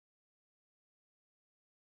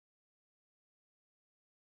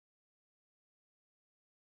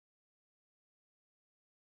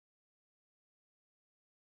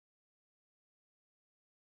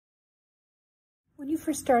When you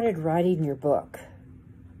first started writing your book,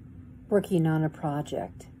 working on a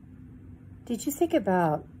project, did you think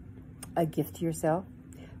about a gift to yourself,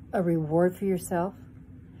 a reward for yourself?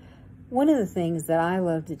 One of the things that I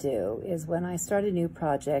love to do is when I start a new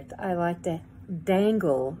project, I like to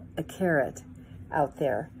dangle a carrot out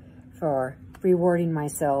there for rewarding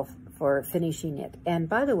myself for finishing it. And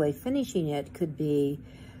by the way, finishing it could be,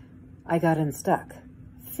 I got unstuck.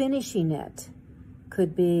 Finishing it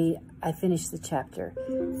could be, I finished the chapter.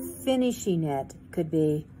 Finishing it could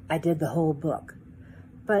be, I did the whole book.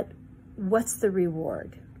 But what's the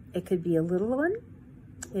reward? It could be a little one.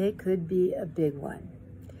 It could be a big one.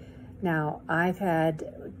 Now, I've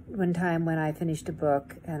had one time when I finished a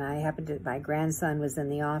book, and my grandson was in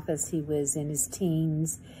the office. He was in his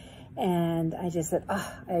teens, and I just said,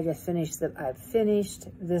 I've finished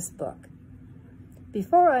this book.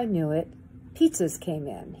 Before I knew it, pizzas came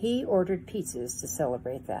in. He ordered pizzas to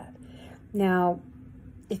celebrate that. Now,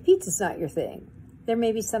 if pizza's not your thing, there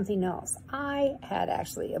may be something else. I had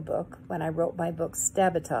actually a book when I wrote my book,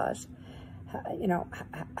 Sabotage,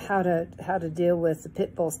 how to deal with the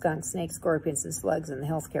pit bull, skunk, snakes, scorpions, and slugs in the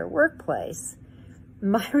healthcare workplace.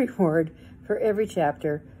 My reward for every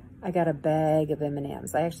chapter, I got a bag of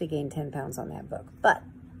M&Ms. I actually gained 10 pounds on that book, but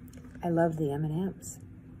I love the M&Ms.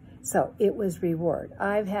 So it was reward.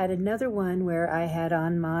 I've had another one where I had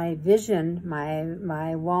on my vision,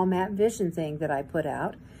 my wall mat vision thing that I put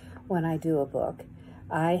out when I do a book.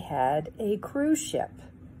 I had a cruise ship.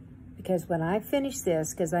 Because when I finished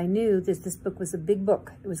this, because I knew this book was a big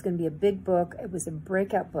book. It was going to be a big book. It was a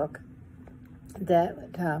breakout book that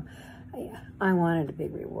I wanted a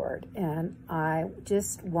big reward. And I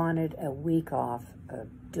just wanted a week off of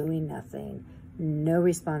doing nothing, no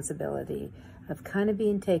responsibility, of kind of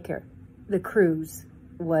being taken care of. The cruise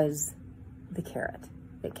was the carrot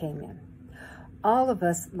that came in. All of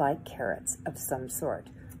us like carrots of some sort.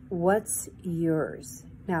 What's yours?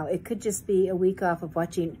 Now, it could just be a week off of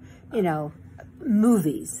watching,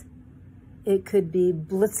 movies. It could be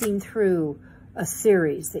blitzing through a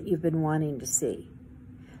series that you've been wanting to see.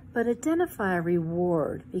 But identify a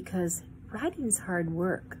reward, because writing's hard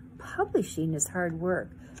work. Publishing is hard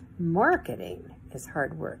work. Marketing is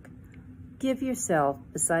hard work. Give yourself,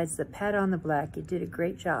 besides the pat on the back, you did a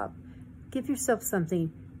great job, give yourself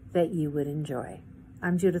something that you would enjoy.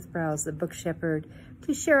 I'm Judith Briles, the Book Shepherd.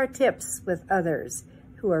 Please share our tips with others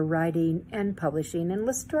who are writing and publishing, and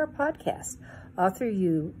listen to our podcast, Author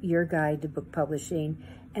You, Your Guide to Book Publishing,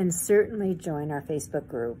 and certainly join our Facebook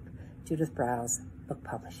group, Judith Briles Book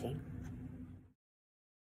Publishing.